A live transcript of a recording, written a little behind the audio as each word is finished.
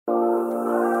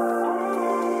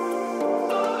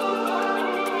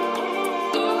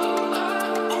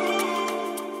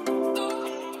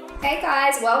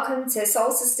guys, welcome to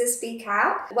Soul Sisters Speak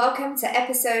Out. Welcome to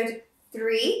episode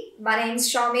 3. My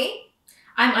name's Shami.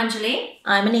 I'm Anjali.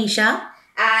 I'm Anisha.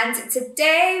 And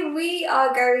today we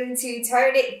are going to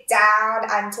tone it down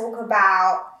and talk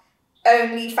about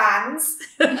OnlyFans.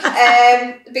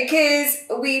 Because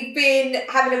we've been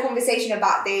having a conversation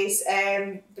about this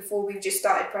before we've just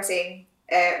started pressing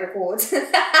record.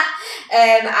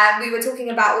 And we were talking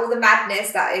about all the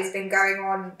madness that has been going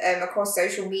on across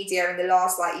social media in the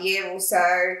last year or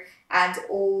so, and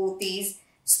all these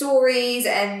stories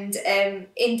and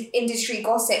industry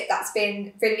gossip that's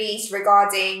been released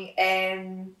regarding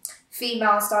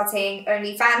females starting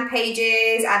OnlyFans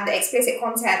pages and the explicit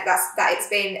content that it's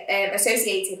been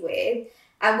associated with.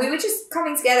 And we were just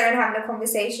coming together and having a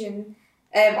conversation,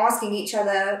 asking each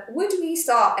other, would we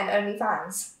start an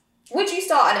OnlyFans? Would you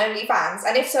start an OnlyFans?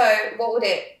 And if so, what would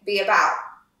it be about?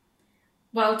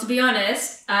 Well, to be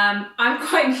honest, I'm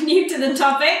quite new to the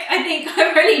topic. I think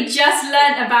I've only just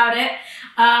learnt about it.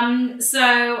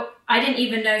 So I didn't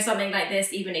even know something like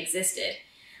this even existed.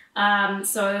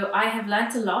 So I have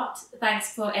learnt a lot.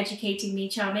 Thanks for educating me,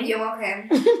 Charmy. You're welcome.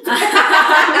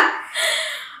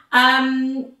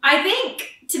 I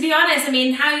think, to be honest,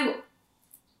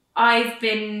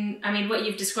 what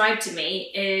you've described to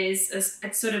me is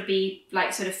it'd sort of be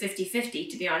like sort of 50-50,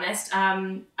 to be honest.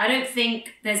 I don't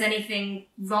think there's anything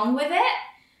wrong with it.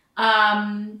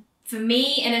 For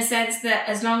me, in a sense that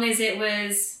as long as it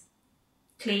was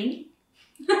clean.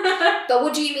 But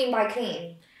what do you mean by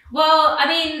clean? Well,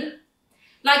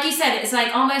 like you said, it's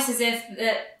like almost as if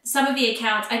some of the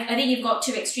accounts, I think you've got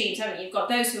two extremes, haven't you? You've got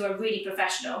those who are really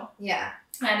professional. Yeah.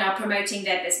 And are promoting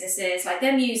their businesses, like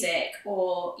their music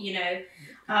or,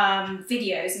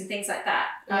 videos and things like that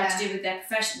to do with their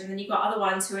profession. And then you've got other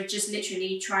ones who are just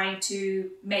literally trying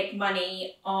to make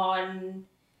money on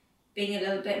being a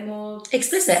little bit more...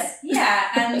 explicit. Yeah,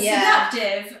 and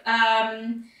seductive.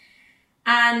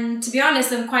 And to be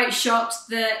honest, I'm quite shocked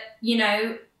that,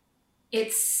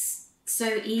 it's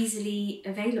so easily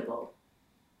available.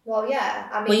 Well,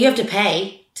 yeah. Well, you have to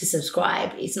pay to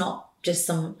subscribe. It's not just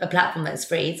a platform that's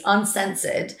free. It's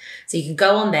uncensored. So you can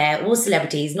go on there, all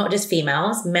celebrities, not just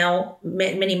females,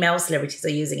 many male celebrities are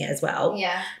using it as well.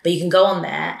 Yeah. But you can go on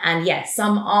there and yes,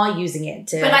 some are using it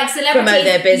to promote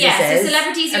their businesses. Yeah, so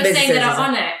celebrities you're saying that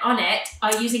are on it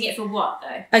are using it for what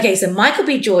though? Okay, so Michael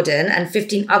B. Jordan and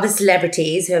 15 other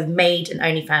celebrities who have made an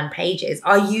OnlyFans pages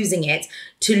are using it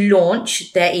to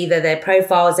launch either their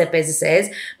profiles, their businesses.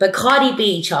 But Cardi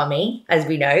B, Charmy, as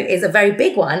we know, is a very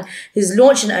big one, who's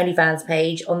launched an OnlyFans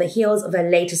page on the heels of her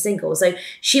latest single. So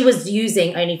she was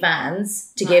using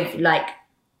OnlyFans to give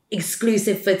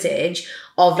exclusive footage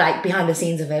of behind the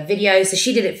scenes of her video. So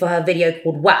she did it for her video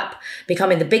called WAP,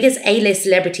 becoming the biggest A-list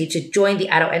celebrity to join the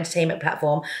adult entertainment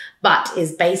platform, but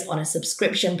is based on a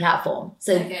subscription platform.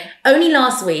 So only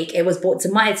last week it was brought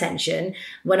to my attention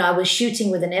when I was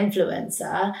shooting with an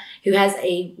influencer who has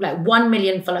a 1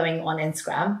 million following on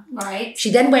Instagram. Right.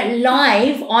 She then went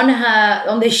live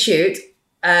on this shoot,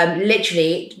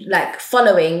 literally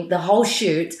following the whole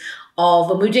shoot of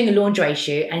when we were doing a lingerie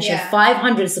shoot, and she had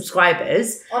 500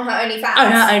 subscribers on her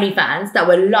OnlyFans that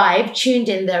were live, tuned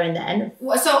in there and then.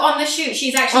 So on the shoot,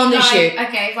 she's actually on the live. shoot.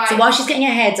 Okay, right. So while she's getting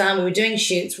her hair done, we were doing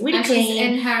shoots, really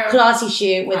clean, classy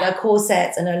shoot with her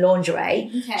corsets and her lingerie.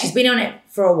 Okay. She's been on it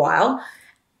for a while,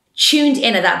 tuned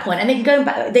in at that point, and they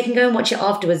can go and watch it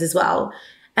afterwards as well.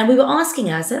 And we were asking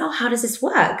her, I said, how does this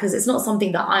work? Because it's not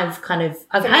something that I've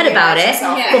heard about it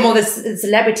from all the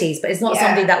celebrities, but it's not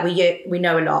something that we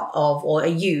know a lot of or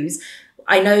use.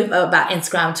 I know about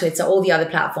Instagram, Twitter, all the other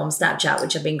platforms, Snapchat,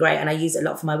 which have been great, and I use it a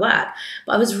lot for my work.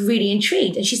 But I was really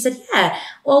intrigued. And she said,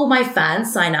 all my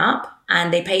fans sign up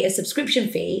and they pay a subscription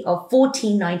fee of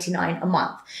 $14.99 a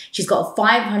month. She's got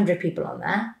 500 people on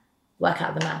there. Work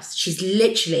out the maths. She's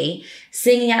literally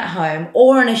singing at home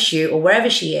or on a shoot or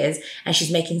wherever she is, and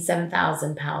she's making £7,000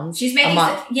 a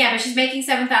month. Yeah, but she's making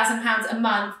 £7,000 a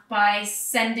month by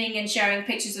sending and sharing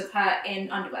pictures of her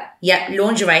in underwear. Yeah,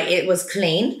 lingerie. It was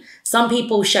clean. Some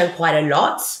people show quite a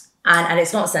lot, and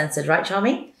it's not censored, right,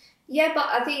 Charmy? Yeah, but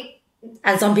I think...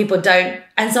 And some people don't,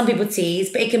 and some people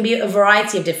tease, but it can be a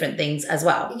variety of different things as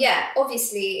well. Yeah,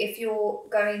 obviously, if you're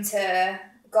going to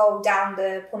go down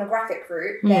the pornographic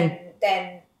route,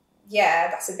 then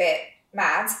that's a bit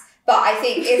mad. But I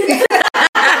think if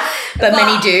but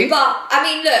many do. But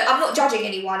look, I'm not judging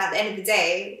anyone at the end of the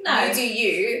day. No. You do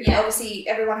you. Yeah. Obviously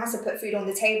everyone has to put food on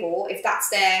the table. If that's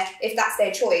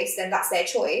their choice, then that's their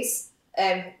choice.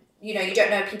 You don't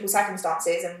know people's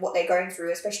circumstances and what they're going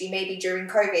through, especially maybe during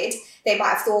COVID. They might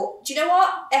have thought, do you know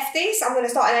what? F this, I'm going to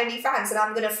start an OnlyFans and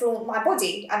I'm going to flaunt my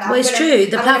body. And it's true.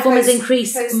 The platform has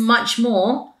increased much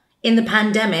more in the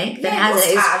pandemic, that Yeah, has must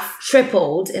it's have.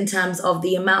 tripled in terms of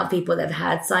the amount of people they've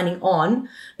had signing on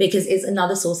because it's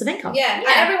another source of income. Yeah, and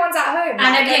Yeah. everyone's at home. And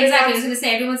like, exactly, I was everyone's- going to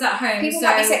say, everyone's at home. People so,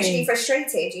 might be sexually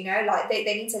frustrated, you know, like they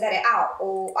need to let it out,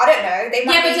 or I don't know. They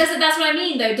might yeah, but be, that's what I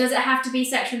mean, though. Does it have to be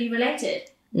sexually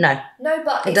related? No. no,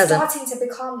 but It it's doesn't. starting to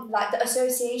become like the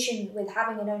association with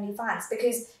having an OnlyFans,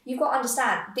 because you've got to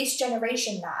understand this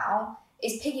generation now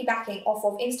is piggybacking off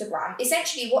of Instagram.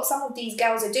 Essentially, what some of these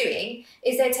girls are doing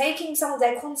is they're taking some of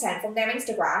their content from their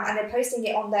Instagram and they're posting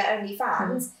it on their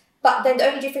OnlyFans. But then the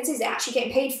only difference is they're actually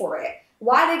getting paid for it.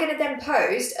 Why are they going to then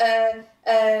post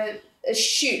a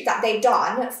shoot that they've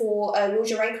done for a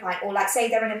lingerie client, or like say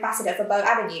they're an ambassador for Bow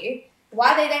Avenue?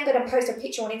 Why are they then going to post a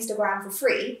picture on Instagram for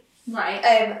free? Right.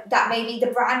 That maybe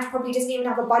the brand probably doesn't even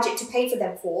have a budget to pay for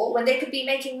them for, when they could be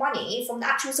making money from the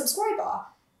actual subscriber.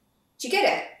 Do you get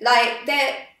it? Like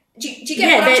do you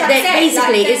get what I'm trying to say?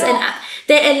 basically Like, it's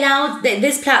they're allowed.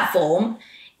 This platform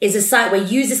is a site where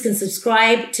users can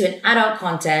subscribe to an adult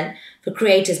content for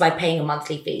creators by paying a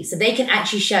monthly fee, so they can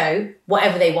actually show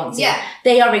whatever they want to. Yeah.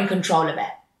 They are in control of it.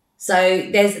 So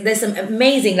there's some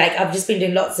amazing, like I've just been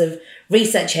doing lots of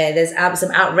research here. There's some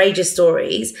outrageous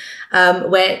stories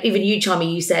where even you,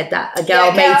 Charmy, you said that a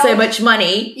girl made so much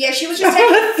money. Yeah, she was just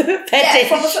taking Fetish.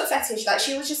 from a foot fetish. Like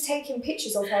she was just taking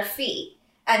pictures of her feet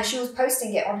and she was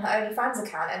posting it on her OnlyFans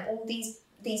account, and all these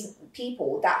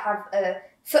people that have a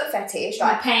foot fetish, We're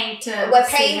like paying to we're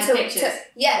see paying her to pictures.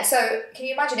 yeah. So can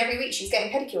you imagine every week she's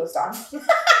getting pedicures done?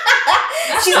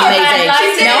 That's She's not getting- bad, like,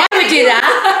 she's No, I would do that.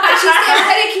 and she's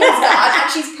getting pedicures done,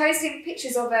 and she's posting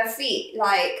pictures of her feet.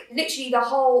 Like literally, the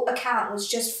whole account was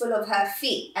just full of her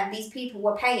feet, and these people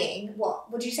were paying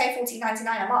what would you say,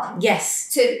 $14.99 a month?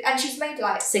 Yes. And she's made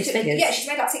like Six figures. Yeah, she's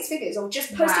made like six figures of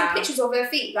just posting Wow. pictures of her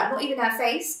feet, like not even her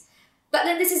face. But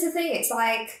then this is the thing: it's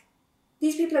like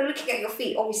these people are looking at your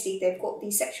feet. Obviously, they've got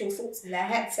these sexual thoughts in their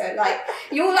head. So like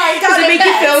you're lying down Does it in make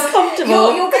you bed, feel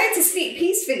comfortable? You're going to sleep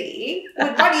peacefully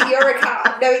with money in your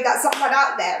account, knowing that someone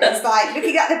out there is like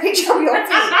looking at the picture of your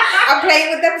feet and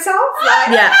playing with themselves. Like,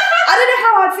 Yeah. I don't know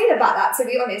how I'd feel about that, to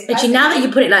be honest. Actually, now that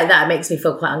you put it like that, it makes me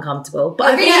feel quite uncomfortable.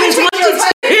 But I've Yeah, always you wanted changed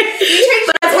to.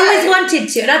 But I've always wanted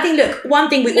to. And I think, look, one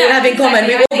thing we all have in common,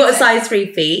 exactly, we've I all got think so. size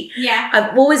 3 feet. Yeah.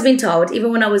 I've always been told,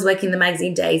 even when I was working in the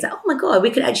magazine days, like, oh my God, we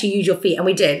could actually use your feet. And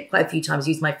we did quite a few times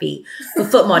use my feet for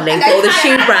foot modelling for all the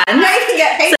shoe brands. Now you can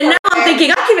get paid So for now I'm it.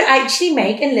 thinking I could actually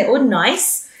make a little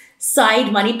nice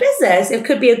side money business. It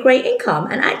could be a great income.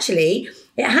 And actually,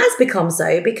 it has become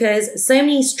so because so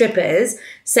many strippers,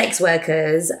 sex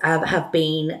workers have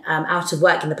been out of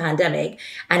work in the pandemic,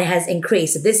 and it has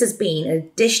increased. So this has been an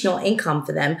additional income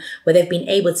for them where they've been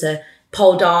able to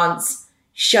pole dance,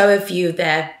 show a few of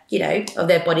their, of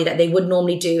their body that they would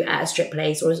normally do at a strip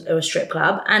place or a strip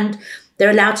club. And they're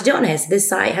allowed to do it on here. So this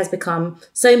site has become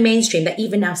so mainstream that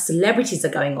even now celebrities are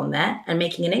going on there and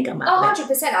making an income out of it.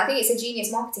 100%. I think it's a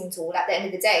genius marketing tool at the end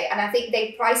of the day. And I think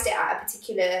they priced it at a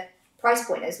particular price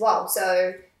point as well.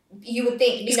 So you would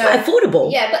think, It's quite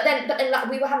affordable. Yeah, but then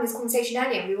like we were having this conversation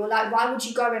earlier and we were like, why would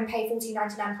you go and pay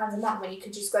 £14.99 a month when you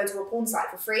could just go to a porn site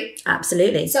for free?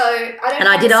 Absolutely. So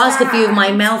I did ask a few of my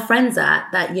understand. male friends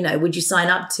that, would you sign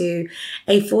up to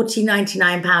a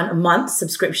 £14.99 a month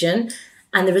subscription?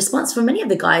 And the response from many of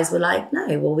the guys were like, no,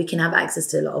 well, we can have access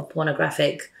to a lot of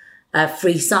pornographic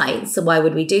free sites. So why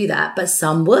would we do that? But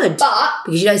some would. But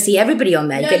because you don't see everybody on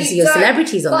there. You no, get to see your don't.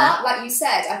 celebrities on but, there. like you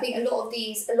said, I think a lot of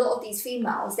these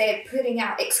females, they're putting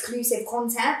out exclusive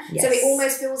content. Yes. So it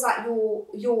almost feels like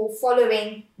you're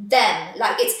following them.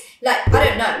 Like it's like I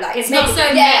don't know, like It's not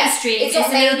so mainstream. It's not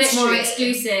a little bit more mainstream.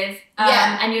 exclusive.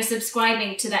 Yeah. And you're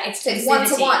subscribing to that So exclusivity. it's one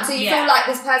to one. So you feel like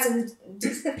this person.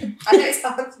 I know it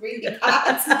sounds really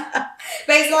bad,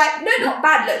 but it's like no, not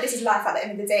bad. Look, this is life at the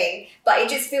end of the day. But it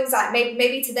just feels like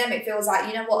maybe to them it feels like,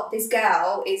 you know what, this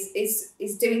girl is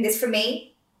doing this for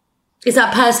me. It's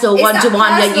that personal It's that one-to-one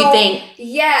that you personal- think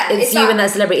yeah, it's you and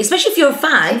that celebrity. Especially if you're a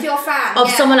fan. If you're a fan of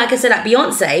yeah. someone like I said, like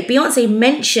Beyonce. Beyonce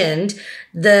mentioned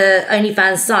the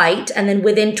OnlyFans site, and then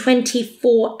within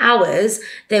 24 hours,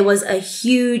 there was a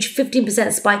huge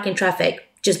 15% spike in traffic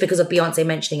just because of Beyonce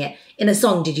mentioning it in a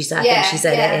song. Did you say? I Yeah, think she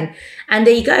said yeah. it in. And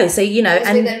there you go. So It was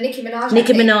and with Nicki Minaj. I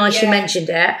Nicki think. Minaj, she Yeah. mentioned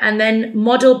it, and then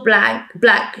model Black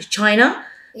China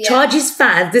Yeah. charges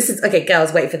fans. This is okay,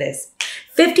 girls. Wait for this.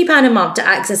 £50 a month to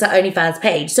access her OnlyFans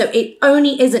page. So it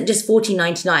only isn't just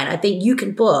 $14.99. I think you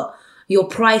can put your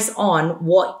price on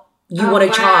what you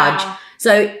want to charge.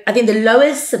 So I think the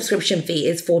lowest subscription fee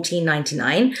is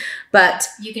 $14.99, but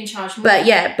You can charge more.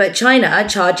 but China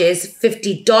charges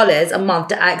 $50 a month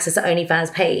to access the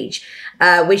OnlyFans page,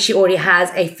 which she already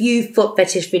has a few foot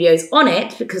fetish videos on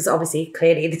it, because obviously,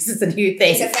 clearly, this is a new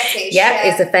thing. It's a fetish. Yeah,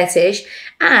 it's a fetish.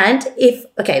 And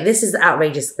this is the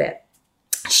outrageous bit.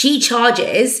 She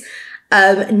charges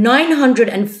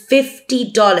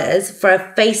 $950 for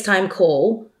a FaceTime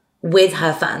call with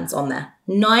her fans on there.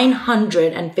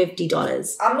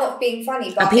 $950. I'm not being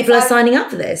funny, but And people are signing up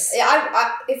for this.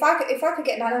 if I could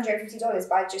get $950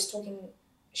 by just talking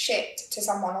shit to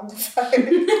someone on the phone,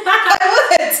 I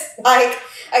would. Like,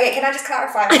 okay, can I just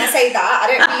clarify? When I say that, I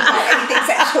don't mean like anything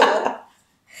sexual.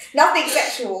 Nothing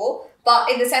sexual.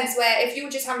 But in the sense where if you're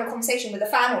just having a conversation with a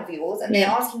fan of yours and they're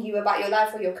asking you about your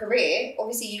life or your career,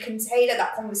 obviously you can tailor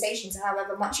that conversation to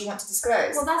however much you want to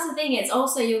disclose. Well, that's the thing. It's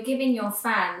also you're giving your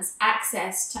fans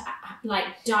access to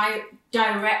like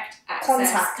direct access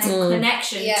Contact. and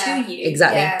connection to you.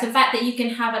 Exactly. Yeah. The fact that you can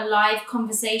have a live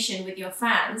conversation with your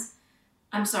fans.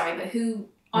 I'm sorry, but who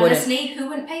wouldn't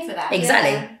pay for that?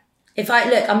 Exactly. Yeah.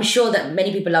 I'm sure that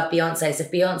many people love Beyonce. So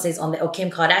if Beyonce's on there or Kim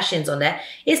Kardashian's on there,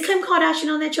 is Kim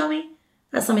Kardashian on there, Johnny?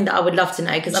 That's something that I would love to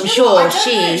know, because I'm sure I don't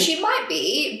know. She might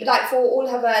be, like, for all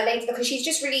of her latest, because she's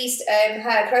just released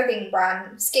her clothing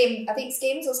brand,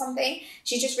 Skims or something.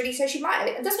 She's just released, so she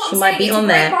might. That's what She I'm might saying. be It's on a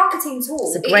great there. marketing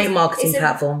tool. It's a great marketing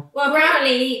platform. Well,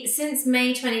 apparently, since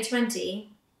May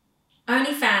 2020,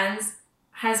 OnlyFans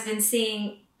has been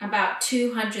seeing about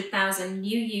 200,000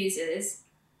 new users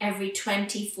every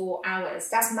 24 hours.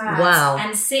 That's mad. Wow.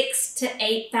 And 6,000 to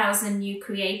 8,000 new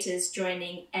creators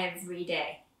joining every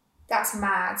day. That's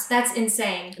mad. That's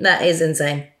insane. That is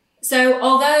insane. So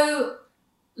although,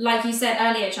 like you said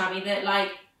earlier, Charmy, that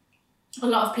like a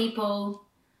lot of people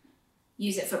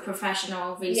use it for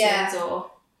professional reasons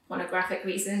or pornographic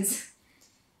reasons,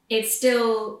 it's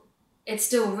still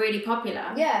really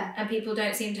popular. Yeah. And people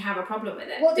don't seem to have a problem with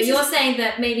it. Well, but you're saying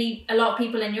that maybe a lot of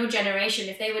people in your generation,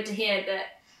 if they were to hear that,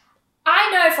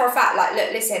 I know for a fact, like,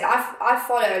 look, listen, I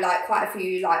follow, like, quite a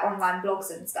few, like, online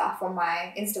blogs and stuff on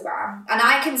my Instagram, and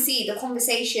I can see the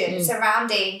conversation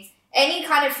surrounding any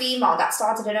kind of female that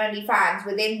started an OnlyFans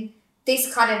within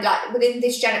this kind of, like, within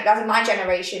this like, my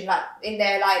generation, like, in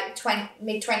their, like,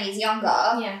 mid-20s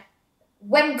younger. yeah,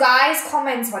 When guys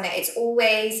comment on it, it's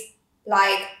always,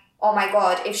 like, oh my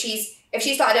God, if she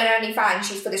started an OnlyFans,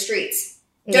 she's for the streets.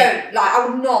 Don't, like, I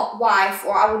would not wife,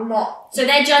 or I would not. so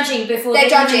they're judging before they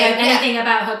even know anything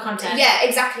about her content. Yeah,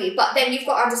 exactly. But then you've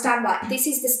got to understand, like, this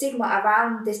is the stigma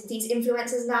around these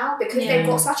influencers now, because they've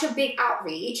got such a big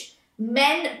outreach.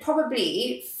 Men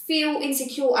probably feel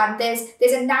insecure, and there's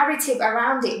a narrative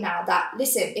around it now that,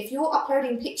 listen, if you're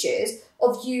uploading pictures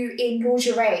of you in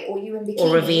lingerie or you in bikinis,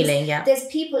 Or revealing, there's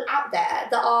people out there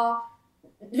that are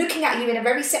looking at you in a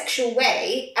very sexual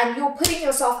way, and you're putting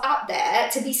yourself out there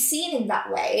to be seen in that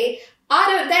way. I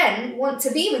don't then want to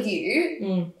be with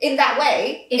you in that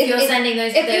way. If you're sending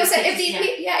those pictures, if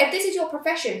this is your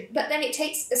profession, but then it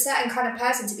takes a certain kind of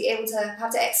person to be able to have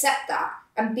to accept that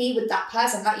and be with that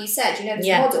person. Like you said, this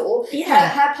model,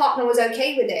 her partner was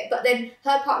okay with it, but then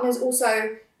her partner's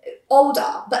also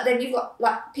older. But then you've got,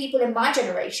 like, people in my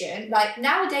generation, like,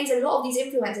 nowadays a lot of these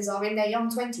influencers are in their young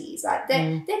 20s, like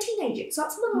they're teenagers. So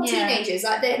some of them are teenagers,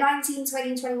 like they're 19,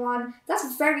 20, 21. That's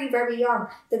very, very young.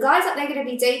 The guys that they're going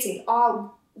to be dating are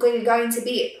going to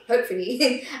be,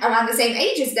 hopefully, around the same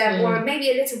age as them, or maybe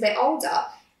a little bit older.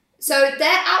 So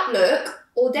their outlook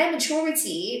or their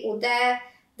maturity or their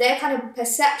kind of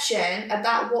perception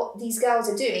about what these girls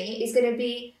are doing is going to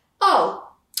be, oh,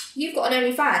 you've got an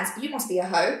OnlyFans, you must be a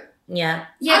hoe. Yeah.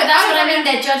 Yeah, but that's what I mean.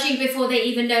 They're judging before they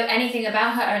even know anything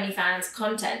about her OnlyFans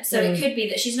content. So it could be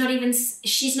that she's not even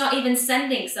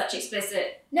sending such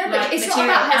explicit. No, but it's not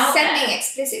about her sending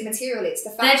explicit material. It's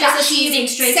the fact that she's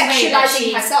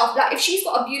sexualizing herself. Like, if she's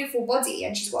got a beautiful body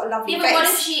and she's got a lovely face. But what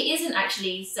if she isn't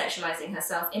actually sexualizing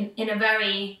herself in a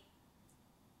very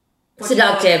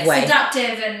seductive way?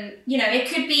 Seductive, and it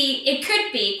could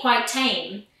be quite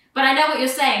tame. But I know what you're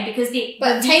saying, because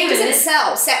But tame doesn't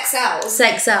sell. Sex sells.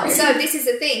 Sex sells. So this is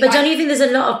the thing. But don't you think there's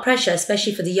a lot of pressure,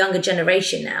 especially for the younger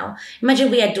generation now? Imagine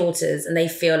we had daughters and they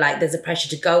feel like there's a pressure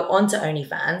to go onto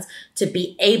OnlyFans to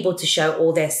be able to show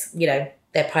all this, their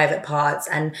private parts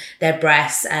and their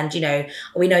breasts. And,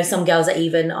 we know some girls that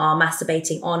even are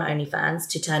masturbating on OnlyFans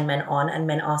to turn men on, and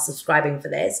men are subscribing for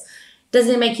this.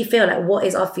 Doesn't it make you feel like, what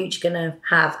is our future going to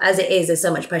have? As it is, there's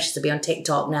so much pressure to be on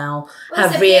TikTok now,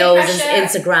 have Reels and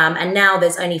Instagram, and now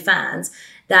there's OnlyFans,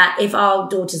 that if our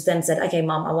daughters then said, okay,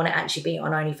 Mum, I want to actually be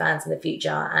on OnlyFans in the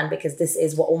future, and because this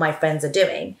is what all my friends are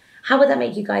doing, how would that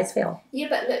make you guys feel? Yeah,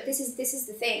 but look, this is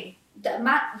the thing. the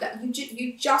amount that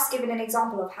you just given an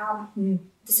example of how the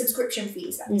subscription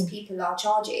fees that these people are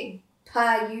charging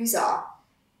per user.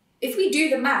 If we do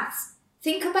the maths,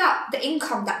 think about the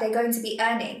income that they're going to be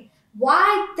earning.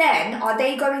 Why then are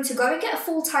they going to go and get a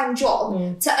full-time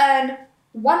job to earn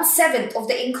 1/7 of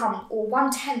the income or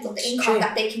 1/10 of the income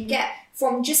that they can get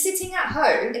from just sitting at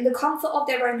home in the comfort of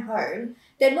their own home?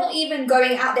 They're not even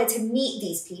going out there to meet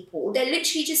these people. They're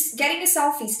literally just getting a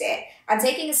selfie stick and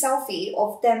taking a selfie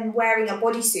of them wearing a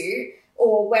bodysuit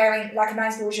or wearing like a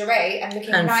nice lingerie and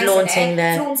looking and nice flaunting in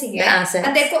it, flaunting it. assets.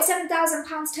 And they've got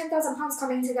 £7,000, £10,000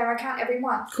 coming into their account every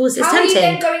month. Of course, it's How are you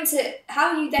tempting.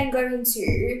 then going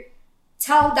to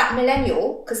tell that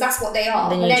millennial, because that's what they are,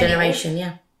 The new millennials, generation,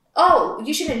 yeah. oh,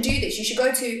 you shouldn't do this. You should go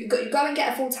and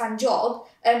get a full-time job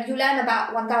and you learn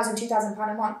about £1,000,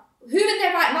 £2,000 a month. Who in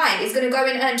their right mind is going to go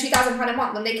and earn £2,000 a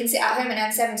month when they can sit at home and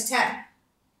earn 7 to 10?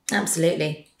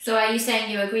 Absolutely. So are you saying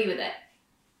you agree with it?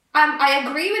 I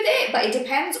agree with it, but it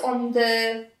depends on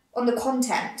the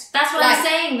content. That's what I'm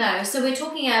saying though. So we're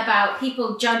talking about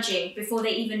people judging before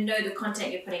they even know the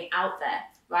content you're putting out there,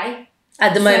 right?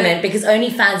 At the moment, because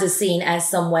OnlyFans is seen as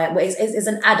somewhere where it's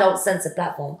an adult censored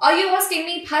platform. Are you asking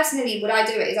me personally would I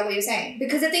do it? Is that what you're saying?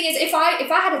 Because the thing is, if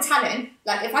I had a talent,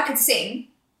 like if I could sing,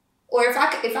 or if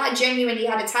I genuinely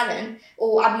had a talent,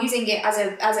 or I'm using it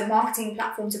as a marketing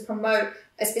platform to promote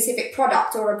a specific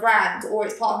product or a brand, or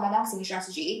it's part of my marketing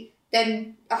strategy,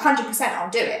 then 100% I'll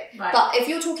do it. Right. But if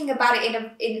you're talking about it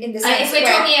in the sense if we're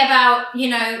talking about,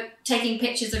 taking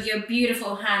pictures of your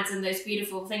beautiful hands and those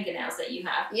beautiful fingernails that you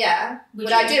have. Yeah.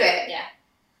 Would I do it? Yeah.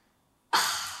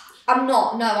 I'm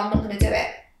not going to do it.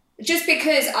 Just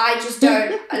because I just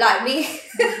don't, like me,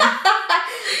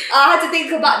 I had to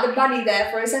think about the money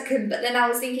there for a second, but then I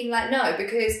was thinking no,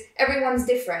 because everyone's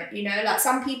different, like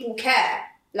some people care.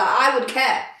 Like I would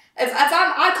care. If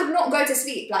I could not go to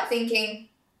sleep thinking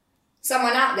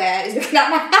someone out there is looking at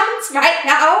my hands right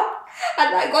now,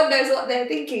 and God knows what they're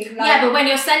thinking. Yeah, but when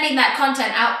you're sending that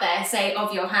content out there, say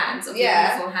of your hands, of your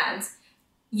beautiful hands,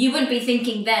 you wouldn't be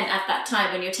thinking then at that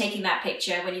time when you're taking that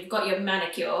picture, when you've got your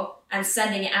manicure and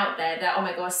sending it out there that, oh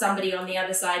my gosh, somebody on the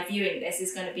other side viewing this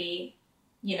is going to be,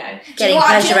 getting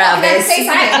pleasure out of this. Can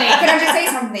I just say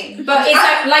something? But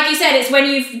it's like you said, it's when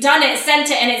you've done it,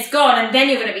 sent it, and it's gone, and then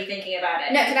you're going to be thinking about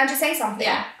it. No, can I just say something?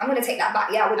 Yeah. I'm going to take that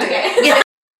back. Yeah, I would do Okay. it. Yeah.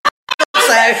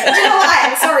 So, do you know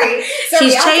what? Sorry.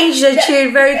 She's changed the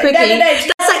tune very quickly. No. That's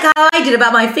like how I did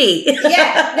about my feet.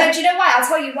 Yeah. No, do you know why? I'll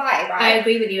tell you why, right? I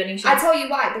agree with you, Anisha. I'll tell you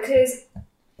why, because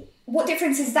what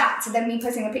difference is that to then me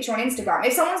posting a picture on Instagram?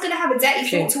 If someone's going to have a dirty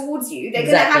thought towards you, they're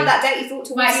going to have that dirty thought towards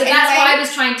you. Right, so that's what I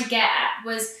was trying to get at,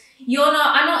 was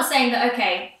I'm not saying that,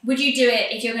 okay, would you do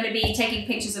it if you're going to be taking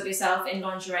pictures of yourself in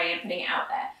lingerie and putting it out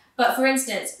there? But for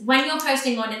instance, when you're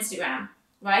posting on Instagram,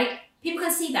 right, people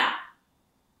can see that.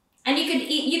 And you could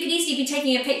easily be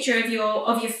taking a picture of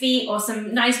your feet, or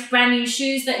some nice brand new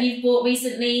shoes that you've bought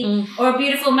recently, or a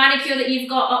beautiful manicure that you've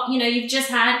got, you've just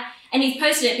had, and you've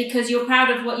posted it because you're proud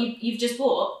of what you've just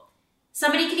bought.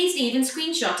 Somebody could easily even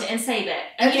screenshot it and save it.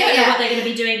 And you don't know what they're going to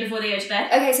be doing before they go to bed.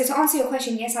 Okay, so to answer your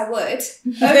question, yes, I would.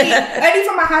 Only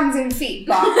for my hands and feet,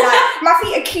 but my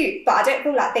feet are cute, but I don't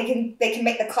feel like they can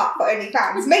make the cut for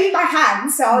OnlyFans. Maybe my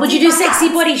hands. So would you do sexy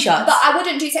body shots? But I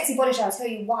wouldn't do sexy body shots. I'll tell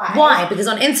you why. Why? Because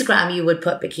on Instagram you would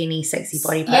put bikini sexy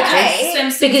body pictures. Okay.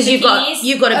 Because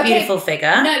you've got a beautiful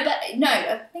figure.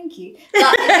 No, thank you.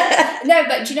 But,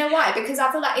 but do you know why? Because I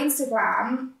feel like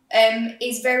Instagram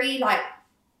is very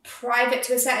private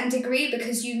to a certain degree,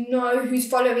 because you know who's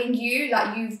following you,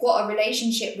 you've got a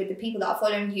relationship with the people that are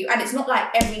following you, and it's not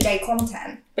everyday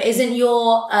content. But isn't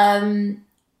your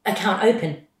account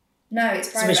open? No, it's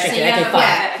private. It's restricted. So okay, fine.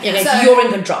 Yeah. Okay, so you're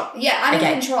in control. Yeah, I'm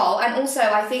in control, and also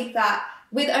I think that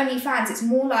with OnlyFans, it's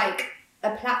more like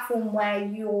a platform where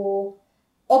you're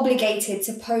obligated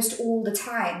to post all the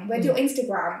time. With your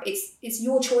Instagram, it's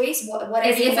your choice. Whatever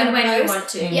it's if and when you want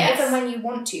to. Yeah, if and when you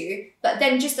want to. But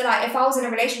then just if I was in a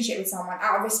relationship with someone,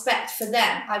 out of respect for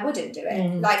them, I wouldn't do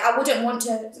it. I wouldn't want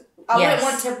to. Wouldn't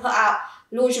want to put out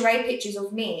lingerie pictures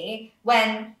of me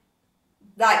when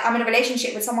I'm in a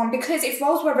relationship with someone, because if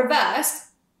roles were reversed,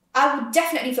 I would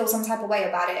definitely feel some type of way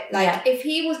about it. If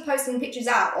he was posting pictures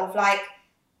out of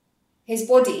his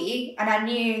body, and I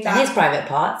knew that... And his private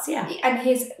parts, yeah. And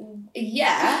his...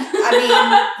 Yeah.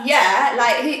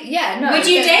 No. Would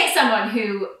you date someone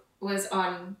who was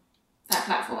on that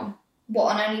platform?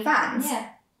 What, on OnlyFans? Yeah.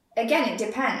 Again, it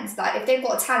depends. If they've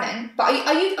got a talent... But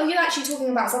are you actually talking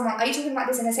about someone... Are you talking about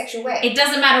this in a sexual way? It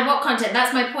doesn't matter what content.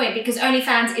 That's my point, because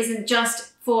OnlyFans isn't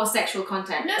just for sexual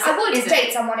content. No, I would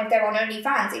date someone if they're on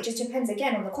OnlyFans. It just depends,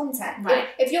 again, on the content. Right.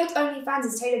 If your OnlyFans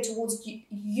is tailored towards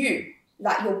you...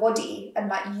 like your body and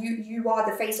like you are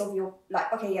the face of your,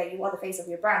 like, okay, yeah, you are the face of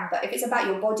your brand, but if it's about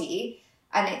your body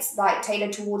and it's like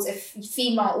tailored towards a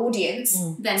female audience,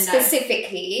 then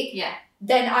specifically,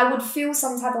 then I would feel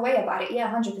some type of way about it.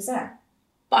 Yeah, 100%.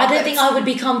 But I don't think I would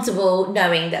be comfortable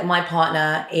knowing that my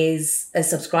partner is a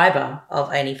subscriber of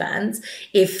OnlyFans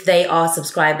if they are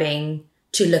subscribing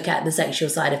to look at the sexual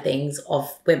side of things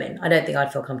of women. I don't think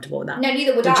I'd feel comfortable with that. No,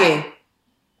 neither would I. You?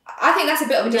 I think that's a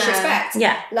bit of a disrespect.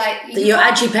 Yeah. Like, that you're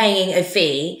actually paying a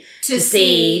fee to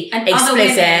see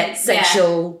explicit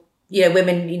sexual, you know,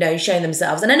 women, you know, showing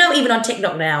themselves. And I know even on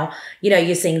TikTok now, you know,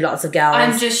 you're seeing lots of girls.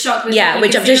 I'm just shocked with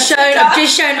which I've just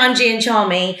shown Anji and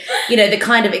Charmy, you know, the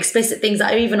kind of explicit things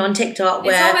that are even on TikTok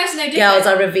where girls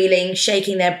are revealing,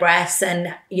 shaking their breasts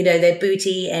and, you know, their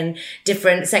booty in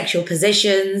different sexual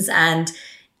positions. And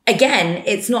again,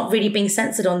 it's not really being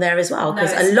censored on there as well,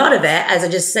 because a lot of it, as I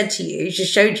just said to you,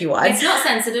 just showed you one. It's not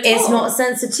censored at all. It's not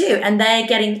censored too. And they're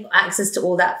getting access to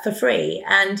all that for free.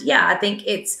 And yeah, I think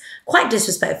it's quite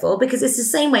disrespectful because it's the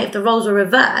same way if the roles were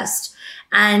reversed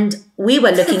and we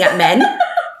were looking at men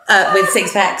with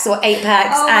 6-packs or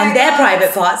 8-packs and their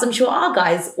private parts, I'm sure our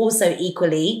guys also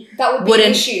equally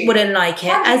wouldn't like it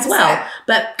 100%. As well.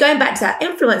 But going back to that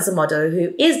influencer model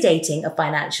who is dating a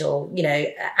financial, you know,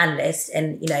 analyst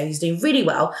and, you know, he's doing really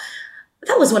well.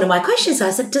 That was one of my questions. So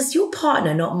I said, does your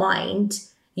partner not mind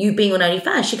you being on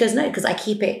OnlyFans? She goes, no, because I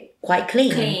keep it quite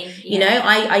clean. You know,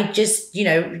 I just, you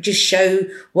know, just show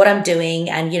what I'm doing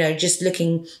and, you know, just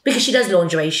looking, because she does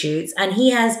lingerie shoots and he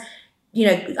has, you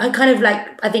know, I kind of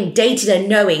like, I think dated her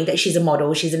knowing that she's a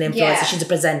model, she's an influencer, she's a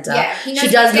presenter. Yeah, he knows she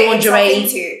does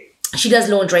lingerie. She does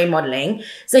lingerie modeling.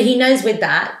 So he knows with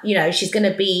that, you know, she's going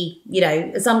to be, you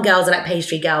know, some girls are like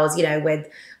pastry girls, you know, with,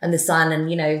 and the Sun and,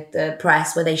 you know, the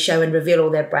press where they show and reveal all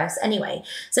their breasts anyway.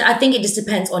 So I think it just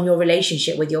depends on your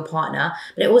relationship with your partner.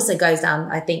 But it also goes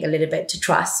down, I think, a little bit to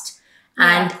trust.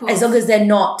 And as long as they're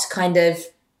not kind of,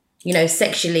 you know,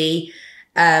 sexually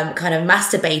kind of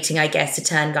masturbating, I guess, to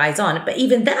turn guys on. But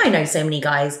even then I know so many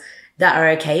guys that are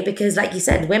okay because, like you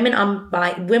said, women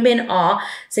are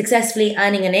successfully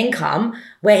earning an income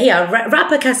where here,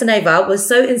 rapper Casanova was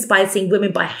so inspired seeing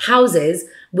women buy houses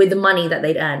with the money that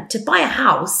they'd earned. To buy a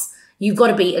house, you've got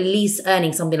to be at least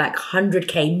earning something like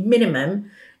 100K minimum,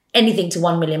 anything to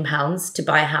 £1 million to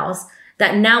buy a house.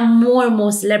 That now more and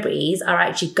more celebrities are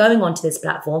actually going onto this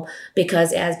platform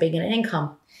because it has been an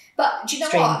income. But do you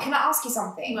know what? Can I ask you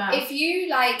something? Wow. If you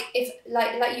like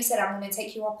you said, I'm going to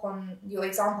take you up on your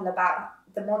example about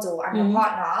the model and your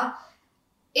partner.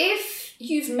 If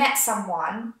you've met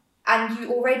someone and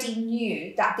you already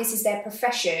knew that this is their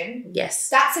profession, yes,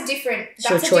 that's a different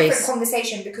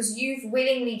conversation because you've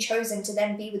willingly chosen to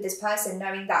then be with this person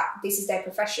knowing that this is their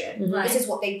profession, this is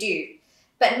what they do.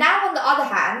 But now, on the other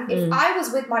hand, if I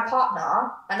was with my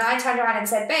partner and I turned around and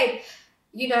said, babe,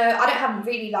 you know, I don't have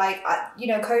really like, you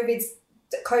know,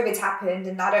 COVID's happened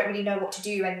and I don't really know what to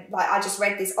do. And like, I just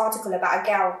read this article about a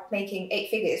girl making 8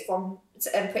 figures from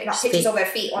putting up pictures of her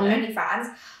feet on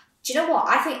OnlyFans. Do you know what?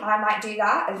 I think I might do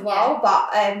that as well,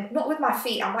 but not with my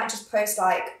feet. I might just post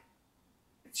like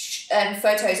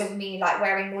photos of me like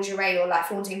wearing lingerie or like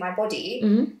flaunting my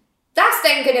body. That's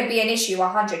then going to be an issue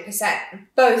 100%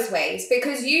 both ways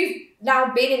because you've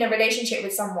now been in a relationship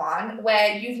with someone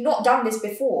where you've not done this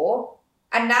before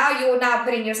and now you're now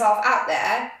putting yourself out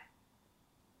there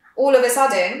all of a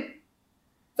sudden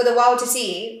for the world to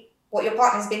see what your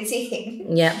partner's been seeing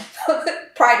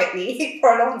privately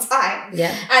for a long time.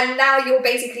 And now you're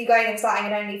basically going and starting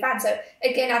an OnlyFans. So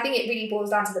again, I think it really boils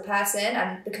down to the person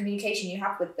and the communication you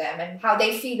have with them and how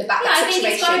they feel about that situation. I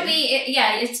think it's got to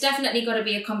be, it's definitely got to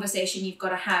be a conversation you've got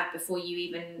to have before you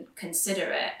even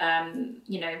consider it,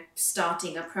 you know,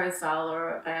 starting a profile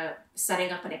or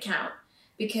setting up an account.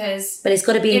 But it's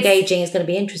got to be engaging. It's going to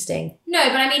be interesting. No,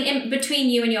 but I mean, in between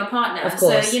you and your partner. Of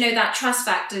course. So, you know, that trust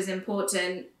factor is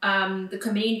important. The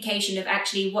communication of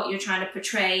actually what you're trying to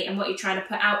portray and what you're trying to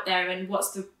put out there and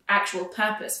what's the actual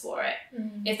purpose for it.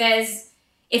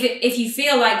 If you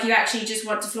feel like you actually just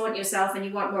want to flaunt yourself and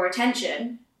you want more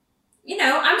attention, you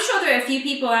know, I'm sure there are a few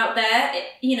people out there,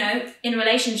 you know, in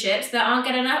relationships that aren't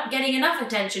getting enough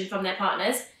attention from their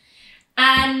partners.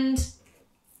 And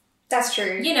that's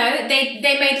true. You know, they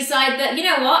may decide that, you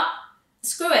know what,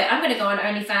 screw it, I'm going to go on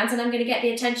OnlyFans and I'm going to get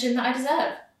the attention that I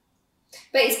deserve.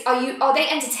 But are they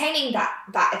entertaining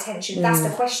that attention? That's the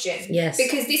question. Yes.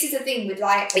 Because this is the thing with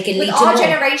like with my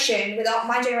generation.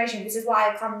 This is why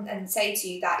I come and say to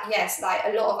you that yes, like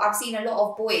I've seen a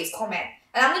lot of boys comment,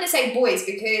 and I'm going to say boys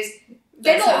because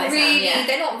they're not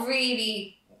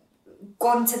really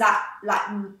gone to that like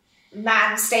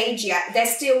man stage yet. They're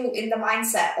still in the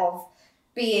mindset of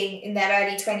being in their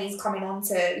early 20s, coming on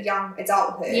to young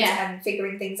adulthood and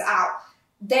figuring things out,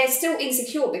 they're still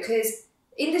insecure because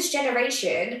in this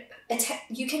generation,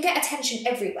 you can get attention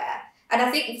everywhere. And I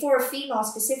think for a female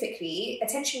specifically,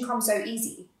 attention comes so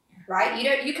easy, right?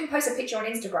 You can post a picture on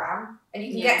Instagram and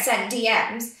you can get sent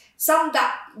DMs, some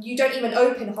that you don't even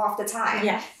open half the time.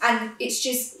 Yeah. And it's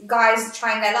just guys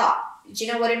trying their luck. Do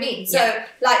you know what I mean? So,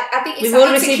 like, I think it's we've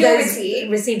all received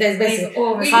those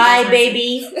messages. Hi,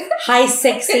 baby. Hi,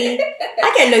 sexy.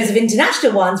 I get loads of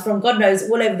international ones from God knows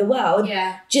all over the world.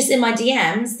 Yeah. Just in my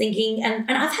DMs, thinking, and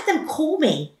I've had them call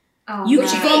me. Oh, you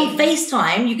can go on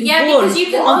FaceTime. You can call because you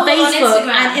can on Facebook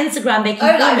on Instagram. They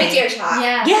can call like me. video chat.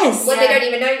 Yeah. Yes. When they don't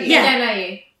even know you. They don't know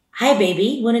you. Hi, baby.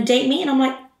 You want to date me? And I'm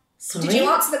like, sorry. Did you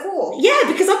answer the call?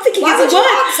 Yeah, because I'm thinking Why it's a would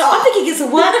work. you answer? I'm thinking it's a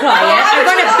work client. I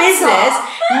run a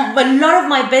business, but a lot of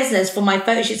my business for my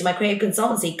photo shoots and my creative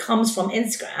consultancy comes from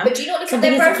Instagram. But do you not look at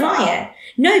their profile? It's a client.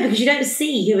 No, because you don't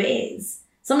see who it is.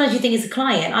 Sometimes you think it's a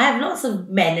client. I have lots of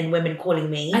men and women calling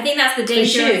me. I think that's the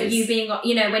danger of you being,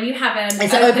 when you have an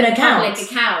open account. Public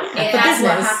account, Yeah, that's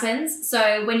what happens.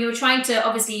 So when you're trying to,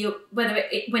 obviously,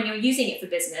 when you're using it for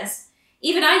business,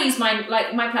 even I use mine,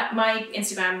 like my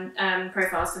Instagram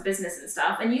profiles for business and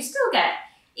stuff, and you still get,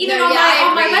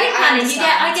 on my wedding planning,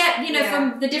 I get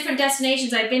from the different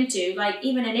destinations I've been to, like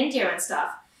even in India and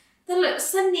stuff, they'll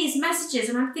send these messages,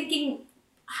 and I'm thinking,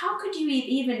 how could you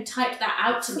even type that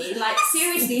out to me? Like,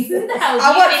 seriously, who the hell do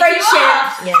you think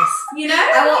friendship. You are?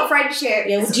 Yes. I want friendship.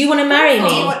 Yeah. Do you want to marry me?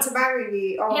 Do you want to marry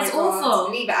me? Oh it's my God.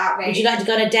 awful. Leave it out, mate. Would you like to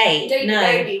go on a date? You don't even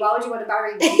know me. Why would you want to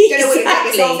marry me? Exactly. You don't know what you get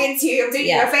yourself into. I'm doing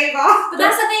you a favour. But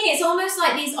that's the thing. It's almost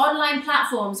like these online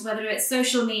platforms, whether it's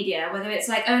social media, whether it's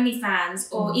like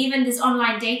OnlyFans, or even this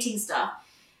online dating stuff.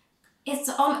 It's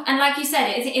and like you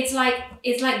said, it's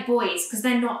like boys, because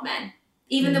they're not men.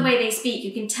 Even the way they speak,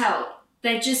 you can tell.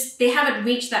 They haven't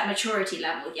reached that maturity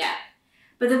level yet.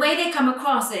 But the way they come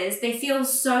across is they feel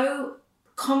so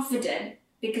confident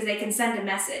because they can send a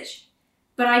message.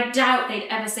 But I doubt they'd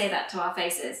ever say that to our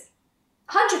faces.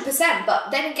 100%.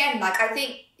 But then again, like, I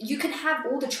think you can have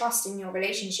all the trust in your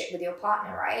relationship with your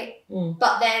partner, right?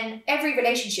 But then every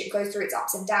relationship goes through its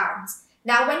ups and downs.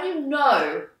 Now, when you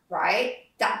know, right,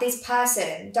 that this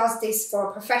person does this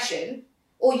for a profession,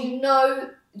 or you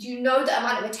know the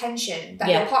amount of attention that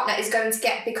your partner is going to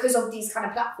get because of these kind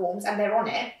of platforms, and they're on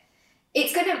it,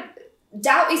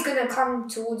 doubt is gonna come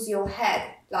towards your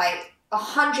head like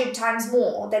 100 times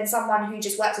more than someone who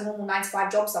just works a normal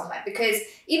 9-to-5 job somewhere. Because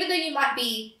even though you might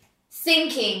be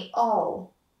thinking, oh,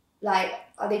 like,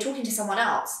 are they talking to someone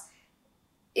else?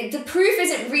 The proof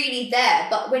isn't really there.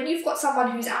 But when you've got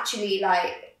someone who's actually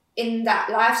like in that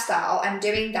lifestyle and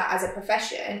doing that as a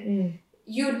profession,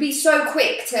 you would be so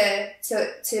quick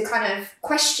to kind of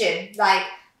question, like,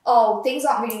 oh, things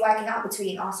aren't really working out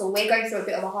between us, or we're going through a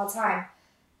bit of a hard time.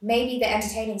 Maybe they're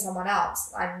entertaining someone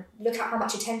else, and look at how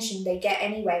much attention they get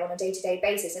anyway on a day-to-day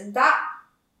basis, and that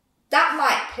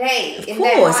might play in their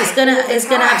mind. Of course, it's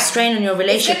gonna have strain on your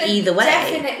relationship either way.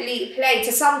 Definitely play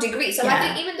to some degree. So I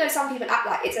think even though some people act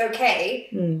like it's okay,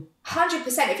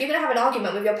 100%, if you're gonna have an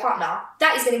argument with your partner,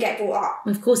 that is gonna get brought up.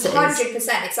 Of course, it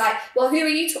 100%. It's like, well, who are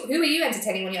you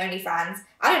entertaining on your OnlyFans?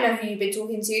 I don't know who you've been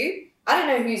talking to. I don't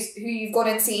know who you've gone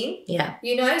and seen. Yeah.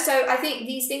 So I think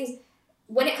these things,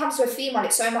 when it comes to a female,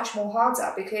 it's so much more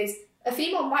harder, because a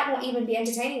female might not even be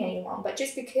entertaining anyone, but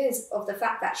just because of the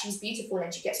fact that she's beautiful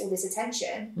and she gets all this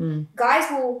attention, guys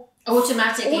will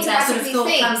automatically that sort of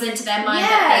thought comes into their mind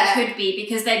that they could be,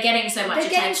 because they're getting so much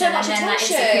attention, and then that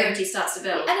insecurity starts to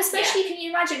build. And especially, can you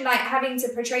imagine like having to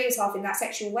portray yourself in that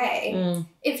sexual way?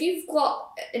 If you've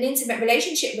got an intimate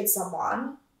relationship with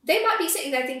someone, they might be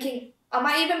sitting there thinking, am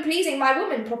I even pleasing my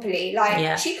woman properly?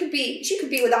 Like, she could be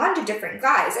with 100 different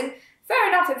guys, and fair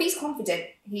enough, if he's confident,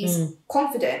 he's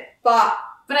confident. But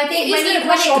I think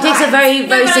it takes a very,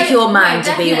 very secure man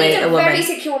to be with a woman. Very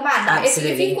secure man. Like,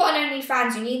 Absolutely. If you've got an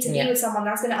OnlyFans, you need to be with someone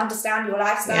that's going to understand your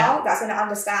lifestyle, that's going to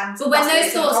understand. But when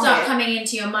those thoughts start coming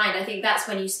into your mind, I think that's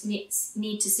when you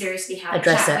need to seriously have a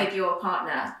chat with your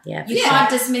partner. Yeah, you can't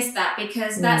dismiss that,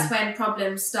 because that's when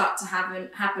problems start to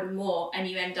happen more, and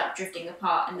you end up drifting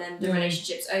apart, and then the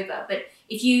relationship's over. But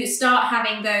if you start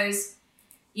having those,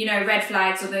 red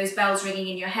flags or those bells ringing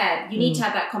in your head, you need to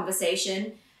have that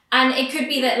conversation. And it could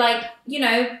be that, like,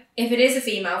 if it is a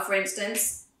female, for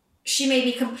instance, she may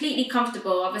be completely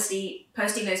comfortable, obviously,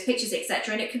 posting those pictures,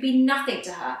 etc., and it could be nothing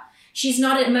to her. She's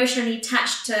not emotionally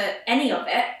attached to any of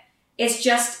it. It's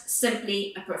just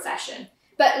simply a profession.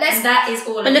 And that is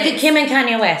all. But look at Kim and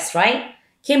Kanye West, right?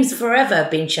 Kim's forever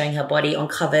been showing her body on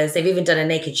covers. They've even done a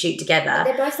naked shoot together.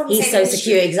 They're both from the He's same so industry.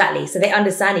 secure, exactly. So they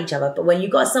understand each other. But when you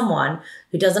got someone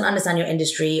who doesn't understand your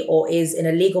industry or is in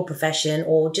a legal profession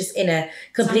or just in a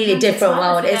completely Sometimes it's different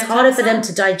harder world, for it's them to harder for them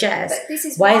understand. to digest. But this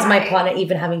is Why is my why. partner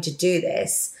even having to do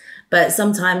this? But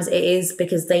sometimes it is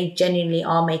because they genuinely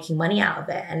are making money out of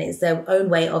it. And it's their own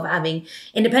way of having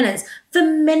independence. For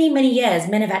many, many years,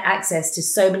 men have had access to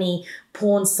so many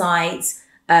porn sites,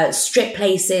 strip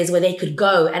places where they could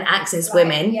go and access Right,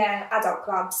 women Yeah, adult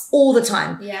clubs. all the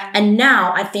time. Yeah. And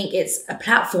now I think it's a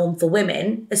platform for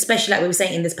women, especially like we were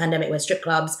saying in this pandemic where strip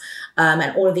clubs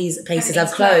and all of these places have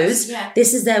Everything's closed. yeah.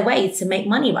 This is their way to make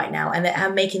money right now, and they're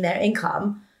making their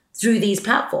income through these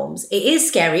platforms. It is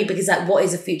scary because like, what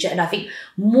is the future? And I think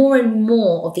more and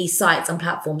more of these sites and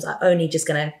platforms are only just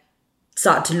going to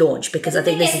start to launch because But I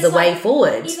think the this thing is the is, way like,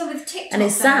 forward. Even with TikTok, And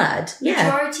it's though, sad. Yeah.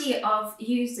 Majority of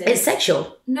users. It's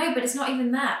sexual. No, but it's not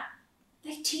even that.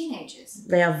 They're teenagers.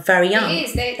 They are very young. It is.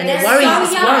 And they're it worries. so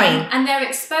It's young, worrying. and they're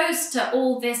exposed to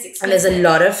all this And there's a exclusive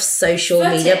lot of social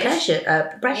media footage.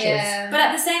 pressures. Yeah. But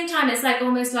at the same time, it's like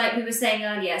almost like we were saying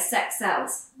earlier, sex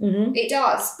sells. Mm-hmm. It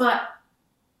does. But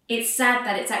it's sad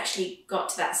that it's actually got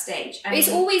to that stage. I It's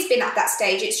mean, always been at that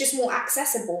stage. It's just more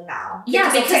accessible now. yeah,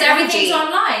 of because technology. everything's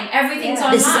online. Everything's Yeah.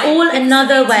 online. This is all Because of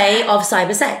another the way internet. of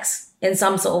cyber sex in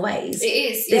some sort of ways. It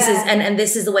is. This yeah. is and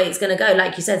this is the way it's going to go.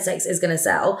 Like you said, sex is going to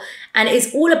sell, and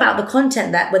it's all about the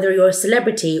content that whether you're a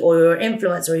celebrity or you're an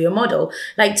influencer or you're a model.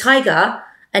 Like Tyga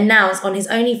announced on his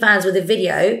OnlyFans with a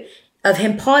video of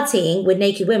him partying with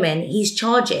naked women. He's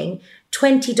charging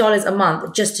 $20 a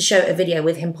month just to show a video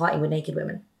with him partying with naked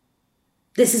women.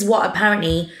 This is what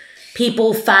apparently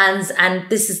people, fans, and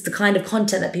this is the kind of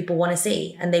content that people want to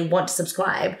see, and they want to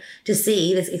subscribe to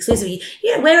see this exclusively.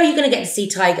 You know, where are you going to get to see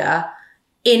Tyga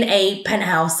in a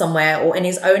penthouse somewhere or in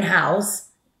his own house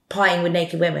partying with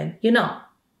naked women? You're not.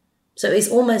 So it's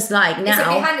almost like It's a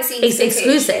now behind-the-scenes it's footage,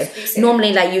 exclusive. exclusive.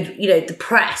 Normally, like the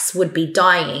press would be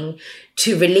dying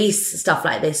to release stuff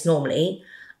like this normally.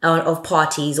 Of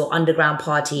parties or underground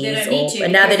parties, They don't need to,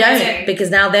 and now they because don't because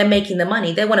now they're making the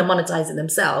money. They want to monetize it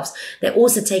themselves. They're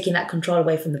also taking that control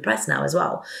away from the press now as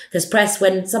well. Because press,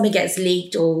 when something gets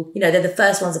leaked, or they're the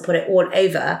first ones to put it all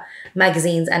over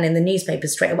magazines and in the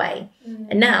newspapers straight away.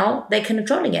 And now they're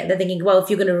controlling it. They're thinking, well, if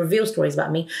you're going to reveal stories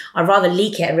about me, I'd rather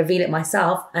leak it and reveal it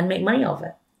myself and make money off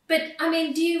it. But I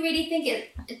mean, do you really think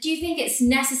do you think it's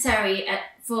necessary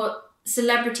for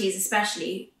celebrities,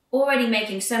 especially, already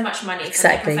making so much money from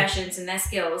Exactly. their professions and their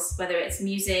skills, whether it's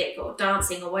music or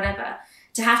dancing or whatever,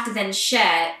 to have to then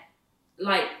share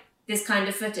like this kind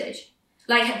of footage?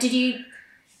 Like,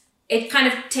 it kind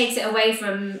of takes it away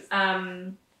from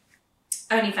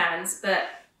OnlyFans, but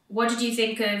what did you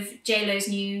think of JLo's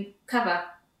new cover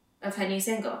of her new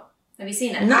single? Have you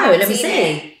seen it? No, haven't let me seen see.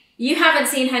 it. You haven't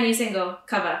seen her new single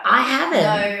cover? I haven't.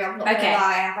 No, I'm not Okay. gonna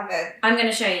lie, I haven't. I'm going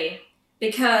to show you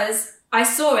because I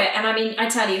saw it, and I mean, I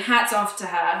tell you, hats off to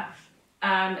her.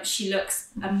 She looks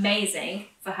amazing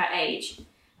for her age,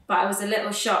 but I was a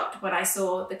little shocked when I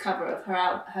saw the cover of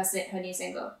her new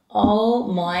single. Oh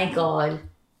my God.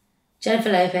 Jennifer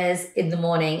Lopez in the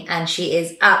morning, and she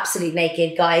is absolutely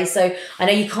naked, guys. So I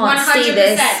know you can't see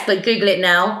this, 100%. but Google it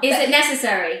now. Is it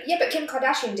necessary? Yeah, but Kim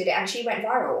Kardashian did it and she went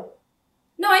viral.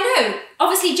 No, I know.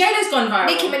 Obviously, JLo's gone viral.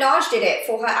 Nicki Minaj did it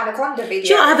for her Anaconda video. Do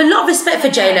you know, I have a lot of respect for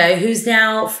JLo, who's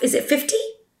now, is it 50?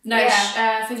 No,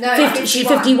 Yeah. 50. No, 50 she's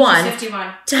 51. She's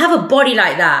 51. To have a body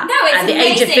like that No, it's at the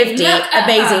age of amazing. 50, Look at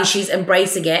amazing. her. She's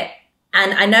embracing it.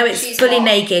 And I know it's She's fully hot.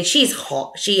 naked. She's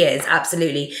hot. She is,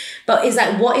 absolutely. But is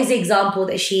like, what is the example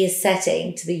that she is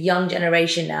setting to the young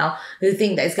generation now who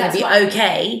think that it's going to be That's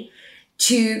okay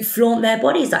to flaunt their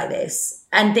bodies like this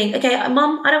and think, okay,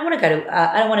 Mum, I don't want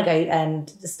to go and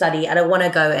study. I don't want to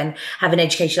go and have an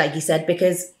education like you said,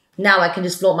 because now I can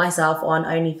just flaunt myself on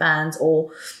OnlyFans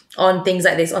or on things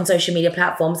like this on social media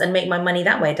platforms and make my money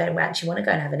that way. I don't actually want to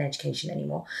go and have an education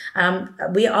anymore.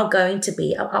 We are going to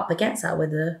be up against that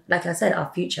with like I said,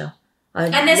 our future.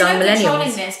 And there's young no controlling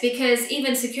millennials. this because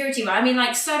even security, I mean,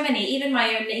 like so many, even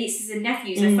my own nieces and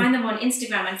nephews, I find them on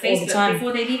Instagram and the Facebook time.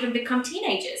 before they've even become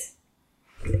teenagers.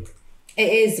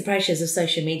 It is the pressures of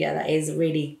social media that is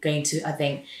really going to, I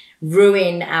think,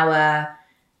 ruin our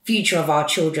future of our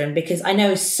children, because I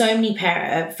know so many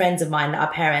friends of mine that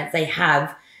are parents, they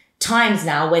have times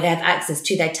now where they have access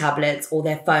to their tablets or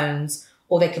their phones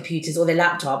or their computers or their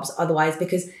laptops otherwise,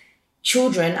 because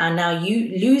children are now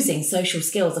losing social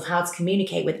skills of how to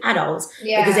communicate with adults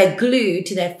Yeah. because they're glued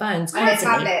to their phones And their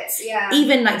constantly. tablets, yeah.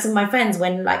 Even like some of my friends,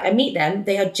 when like I meet them,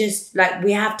 they are just like,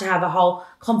 we have to have a whole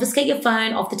confiscate your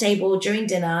phone off the table during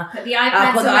dinner, Put the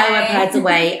iPads put the away. iPads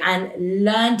away, and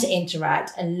learn to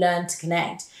interact and learn to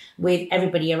connect with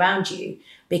everybody around you.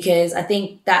 Because I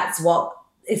think that's what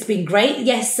it's been great.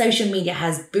 Yes, social media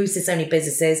has boosted so many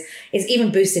businesses. It's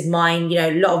even boosted mine. You know,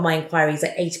 a lot of my inquiries,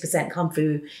 like 80% come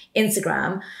through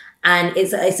Instagram. And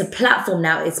it's a platform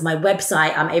now. It's my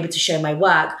website. I'm able to show my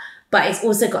work. But it's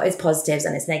also got its positives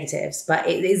and its negatives. But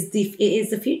it is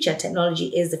the future. Technology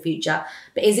is the future.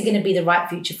 But is it going to be the right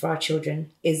future for our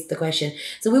children is the question.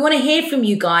 So we want to hear from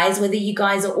you guys, whether you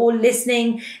guys are all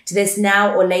listening to this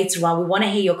now or later on. We want to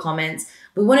hear your comments.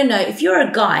 We want to know, if you're a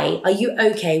guy, are you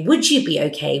okay? Would you be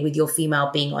okay with your female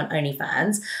being on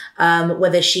OnlyFans?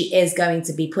 Whether she is going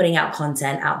to be putting out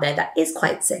content out there that is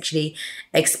quite sexually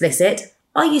explicit.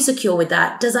 Are you secure with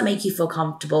that? Does that make you feel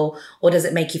comfortable, or does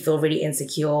it make you feel really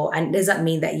insecure? And does that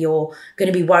mean that you're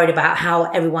going to be worried about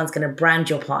how everyone's going to brand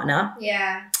your partner?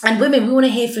 Yeah. And women, we want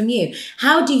to hear from you.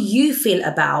 How do you feel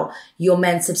about your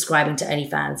men subscribing to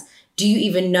OnlyFans? Do you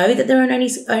even know that they're on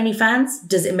OnlyFans?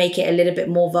 Does it make it a little bit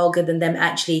more vulgar than them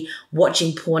actually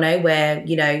watching porno where,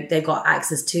 you know, they've got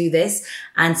access to this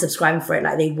and subscribing for it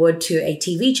like they would to a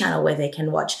TV channel where they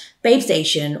can watch Babe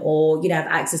Station or, you know, have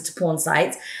access to porn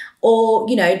sites? Or,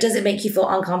 you know, does it make you feel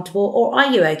uncomfortable, or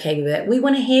are you okay with it? We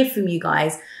want to hear from you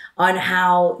guys on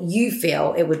how you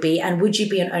feel it would be, and would you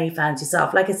be on OnlyFans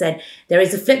yourself? Like I said, there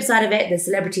is a flip side of it. The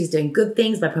celebrities doing good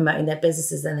things by promoting their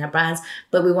businesses and their brands,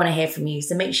 but we want to hear from you.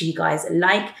 So make sure you guys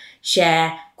like,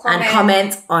 share, and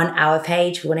comment on our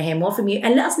page. We want to hear more from you,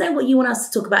 and let us know what you want us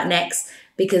to talk about next,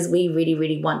 because we really,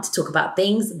 really want to talk about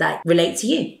things that relate to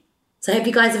you. So I hope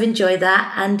you guys have enjoyed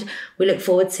that, and we look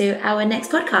forward to our next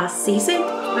podcast. See you soon.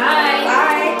 Bye. Bye.